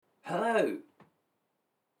Hello!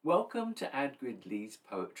 Welcome to Ad Gridley's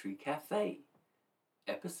Poetry Cafe,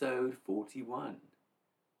 episode 41.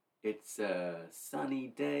 It's a sunny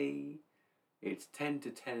day, it's 10 to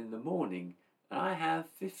 10 in the morning, and I have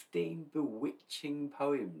 15 bewitching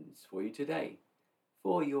poems for you today,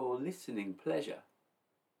 for your listening pleasure.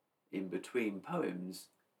 In between poems,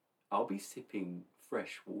 I'll be sipping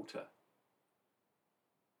fresh water.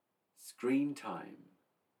 Screen time.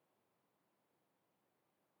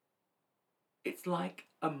 It's like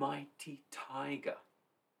a mighty tiger.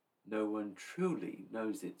 No one truly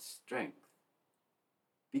knows its strength.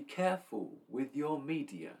 Be careful with your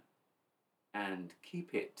media and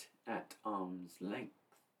keep it at arm's length.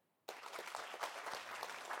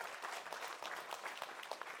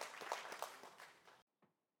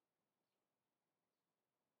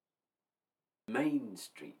 Main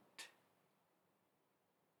Street.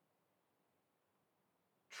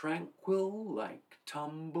 Tranquil like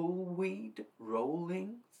tumbleweed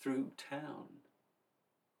rolling through town.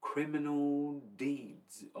 Criminal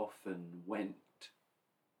deeds often went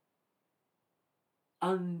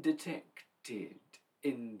undetected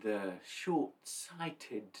in the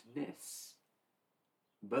short-sightedness.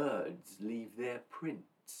 Birds leave their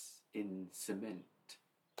prints in cement.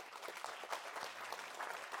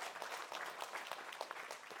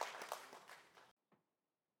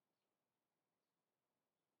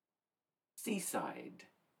 Seaside.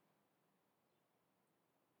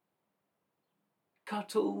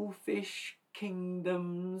 Cuttlefish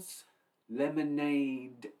kingdoms,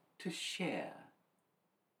 lemonade to share.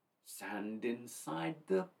 Sand inside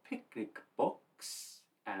the picnic box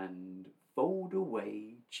and fold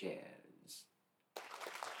away chairs.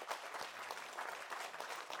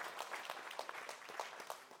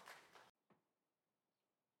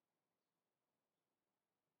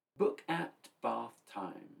 Book at bath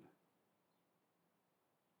time.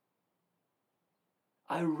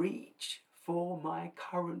 I reach for my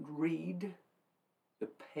current read, the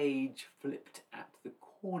page flipped at the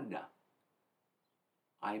corner.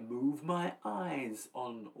 I move my eyes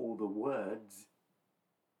on all the words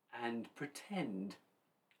and pretend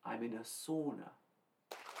I'm in a sauna.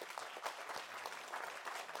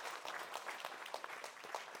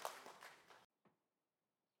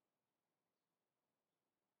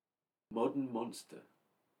 Modern monster.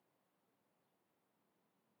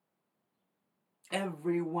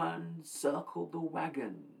 Everyone circle the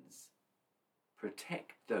wagons.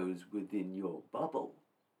 Protect those within your bubble.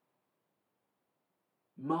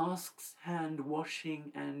 Masks, hand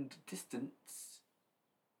washing and distance.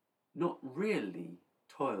 Not really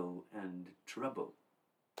toil and trouble.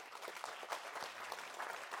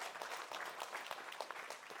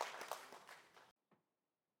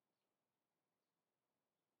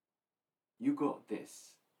 You got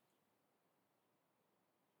this.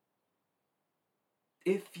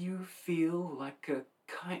 If you feel like a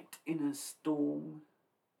kite in a storm,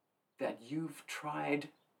 that you've tried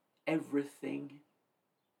everything,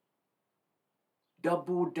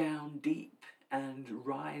 double down deep and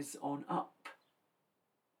rise on up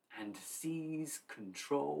and seize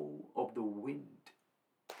control of the wind.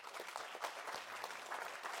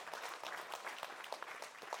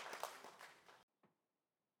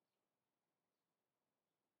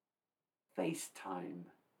 FaceTime.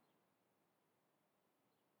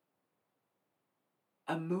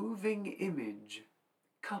 A moving image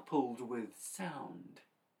coupled with sound.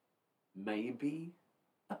 Maybe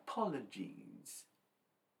apologies.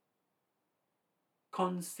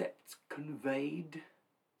 Concepts conveyed,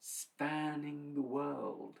 spanning the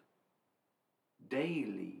world.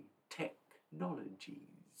 Daily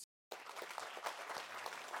technologies.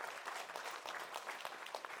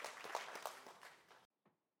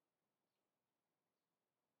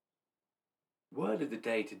 Word of the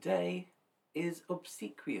day today is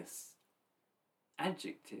obsequious.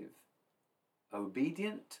 Adjective.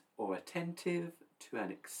 Obedient or attentive to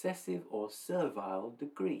an excessive or servile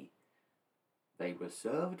degree. They were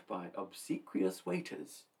served by obsequious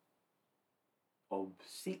waiters.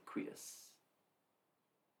 Obsequious.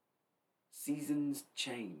 Seasons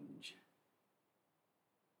change.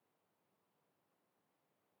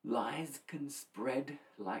 Lies can spread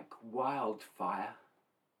like wildfire.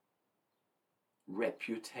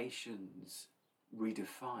 Reputations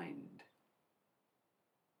redefined.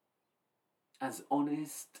 As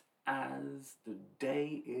honest as the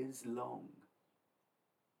day is long,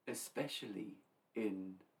 especially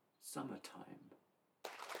in summertime.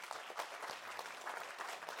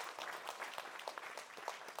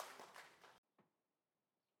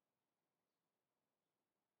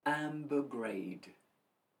 Amber grade.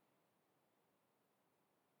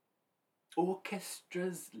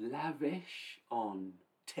 Orchestras lavish on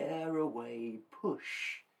tearaway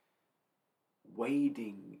push,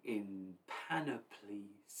 wading in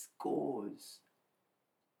panoply scores.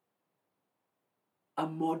 A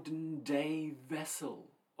modern day vessel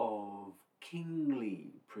of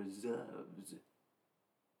kingly preserves,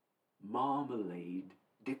 marmalade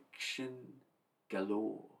diction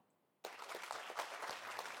galore.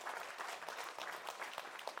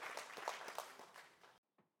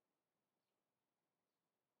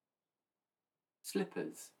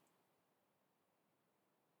 Slippers.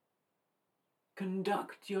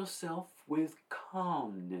 Conduct yourself with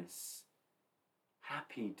calmness,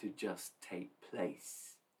 happy to just take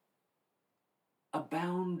place. A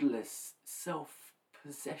boundless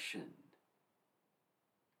self-possession,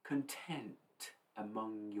 content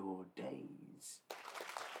among your days.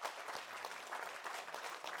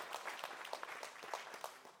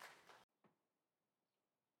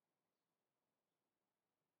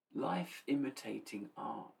 Life imitating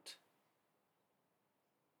art.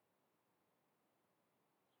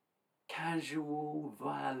 Casual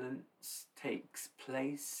violence takes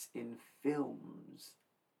place in films.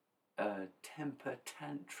 A temper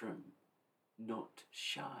tantrum, not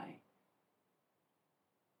shy.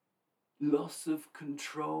 Loss of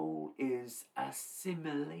control is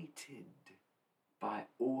assimilated by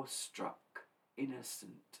awestruck,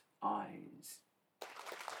 innocent eyes.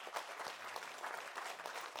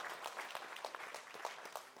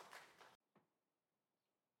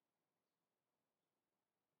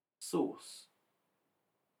 Sauce.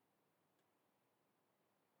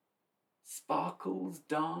 Sparkles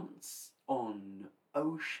dance on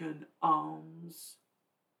ocean arms,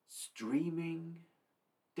 streaming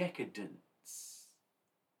decadence.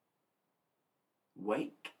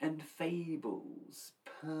 Wake and fables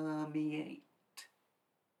permeate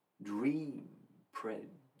dream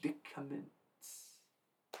predicaments.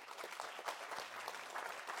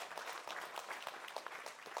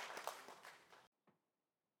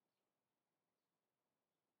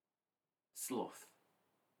 Sloth.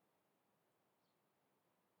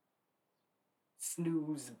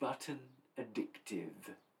 Snooze button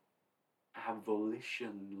addictive,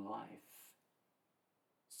 abolition life.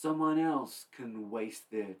 Someone else can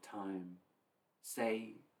waste their time,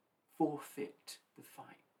 say, forfeit the fight.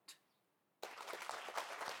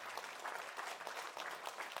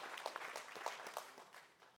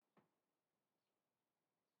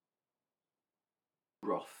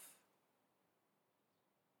 Broth.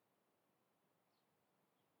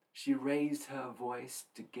 She raised her voice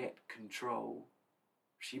to get control.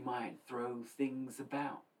 She might throw things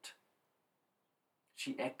about.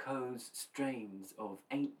 She echoes strains of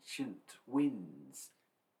ancient winds,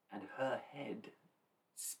 and her head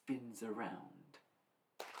spins around.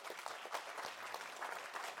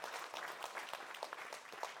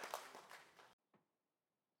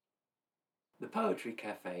 The Poetry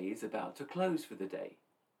Cafe is about to close for the day.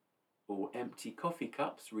 All empty coffee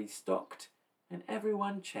cups restocked, and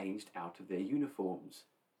everyone changed out of their uniforms.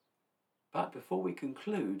 But before we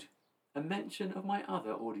conclude, a mention of my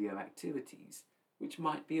other audio activities, which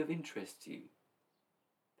might be of interest to you.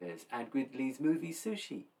 There's Ad Gridley's movie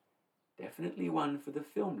Sushi, definitely one for the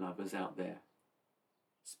film lovers out there.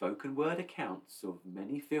 Spoken word accounts of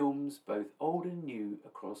many films, both old and new,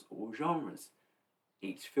 across all genres.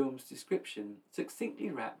 Each film's description succinctly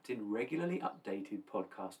wrapped in regularly updated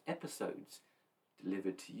podcast episodes,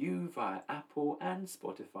 delivered to you via Apple and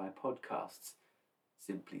Spotify podcasts.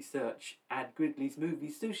 Simply search Ad Gridley's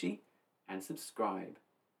movie Sushi and subscribe.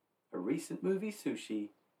 A recent movie Sushi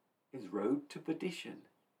is Road to Perdition.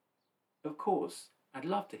 Of course, I'd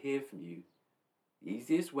love to hear from you. The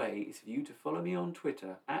easiest way is for you to follow me on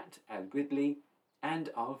Twitter at Ad Gridley, and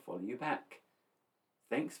I'll follow you back.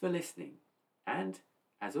 Thanks for listening, and,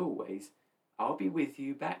 as always, I'll be with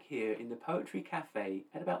you back here in the Poetry Cafe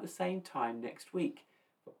at about the same time next week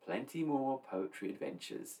for plenty more poetry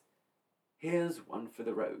adventures. Here's one for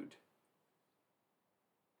the road.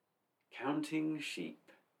 Counting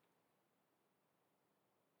sheep.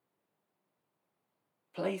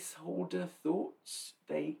 Placeholder thoughts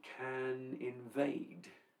they can invade,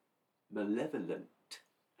 malevolent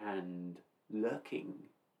and lurking.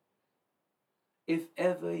 If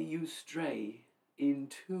ever you stray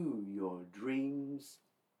into your dreams,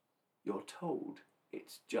 you're told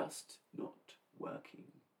it's just not working.